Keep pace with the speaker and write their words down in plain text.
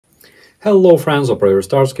Hello friends, Operator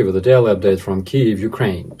Starsky with a daily update from Kyiv,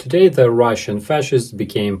 Ukraine. Today the Russian fascists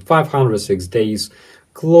became 506 days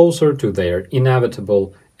closer to their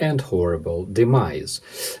inevitable and horrible demise.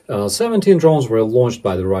 17 drones were launched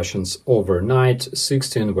by the Russians overnight,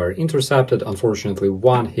 16 were intercepted. Unfortunately,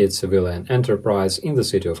 one hit civilian enterprise in the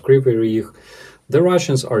city of Kryvyi Rih. The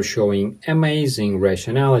Russians are showing amazing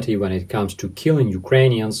rationality when it comes to killing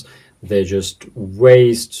Ukrainians. They just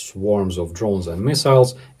waste swarms of drones and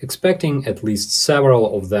missiles, expecting at least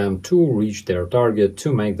several of them to reach their target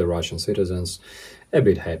to make the Russian citizens a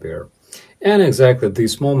bit happier. And exactly at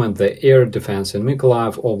this moment, the air defense in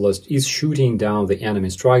Mykolaiv Oblast is shooting down the enemy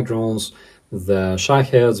strike drones, the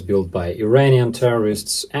Shaheds built by Iranian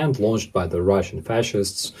terrorists and launched by the Russian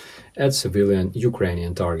fascists at civilian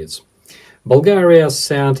Ukrainian targets. Bulgaria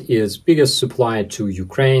sent its biggest supply to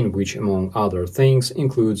Ukraine, which among other things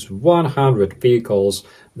includes 100 vehicles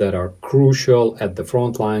that are crucial at the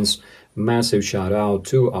front lines. Massive shout out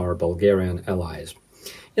to our Bulgarian allies.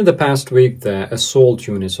 In the past week, the assault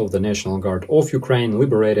units of the National Guard of Ukraine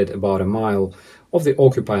liberated about a mile of the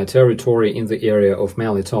occupied territory in the area of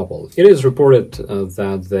Melitopol. It is reported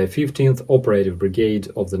that the 15th Operative Brigade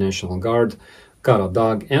of the National Guard,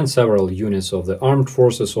 Karadag, and several units of the armed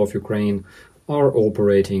forces of Ukraine are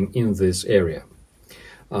operating in this area.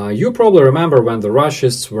 You probably remember when the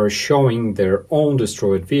Russians were showing their own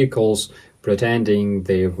destroyed vehicles, pretending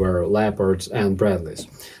they were Leopards and Bradleys.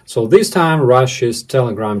 So this time, Russia's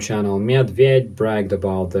Telegram channel Medved bragged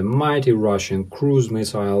about the mighty Russian cruise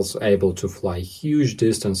missiles able to fly huge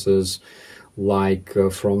distances, like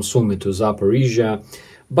from Sumy to Zaporizhia.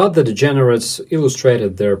 But the degenerates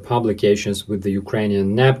illustrated their publications with the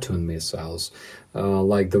Ukrainian Neptune missiles,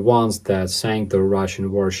 like the ones that sank the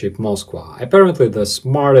Russian warship Moskva. Apparently, the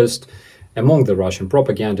smartest among the Russian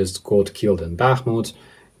propagandists got killed in Bakhmut,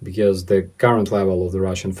 because the current level of the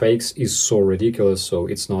Russian fakes is so ridiculous, so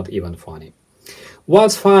it's not even funny.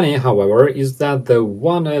 What's funny, however, is that the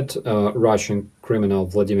wanted Russian criminal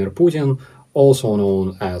Vladimir Putin, also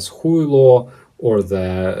known as Huilo, or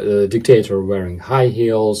the dictator wearing high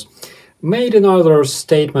heels, made another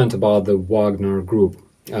statement about the Wagner group.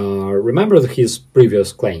 Remember his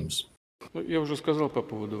previous claims. Я уже сказал по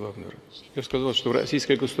поводу Вагнера. Я сказал, что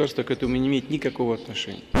российское государство к этому не имеет никакого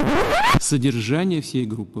отношения. Содержание всей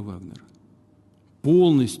группы Вагнер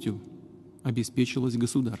полностью обеспечилось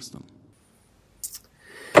государством.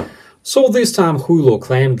 So this time Huilo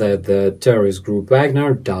claimed that the terrorist group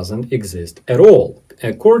Wagner doesn't exist at all.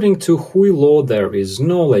 According to Huilo, there is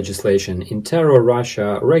no legislation in terror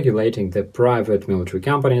Russia regulating the private military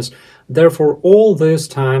companies. Therefore, all this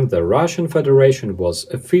time, the Russian Federation was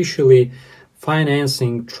officially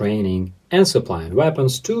financing, training, and supplying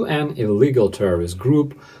weapons to an illegal terrorist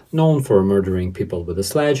group known for murdering people with a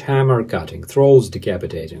sledgehammer, cutting throats,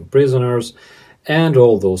 decapitating prisoners, and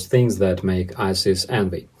all those things that make ISIS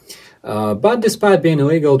envy. But despite being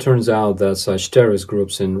illegal, turns out that such terrorist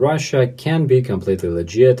groups in Russia can be completely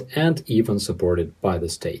legit and even supported by the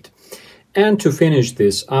state. And to finish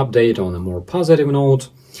this update on a more positive note,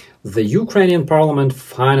 the Ukrainian parliament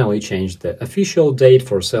finally changed the official date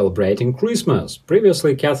for celebrating Christmas.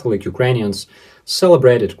 Previously, Catholic Ukrainians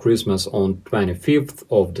celebrated Christmas on 25th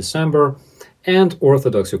of December and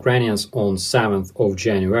Orthodox Ukrainians on 7th of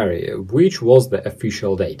January, which was the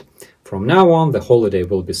official date. From now on, the holiday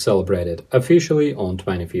will be celebrated officially on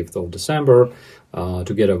 25th of December,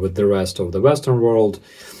 together with the rest of the Western world,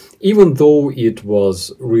 even though it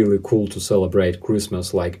was really cool to celebrate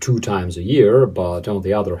Christmas like 2 times a year. But on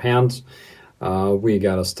the other hand, we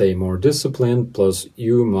gotta stay more disciplined, plus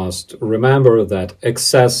you must remember that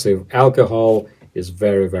excessive alcohol is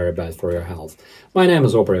very, very bad for your health. My name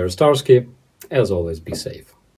is Operator Starsky. As always, be safe.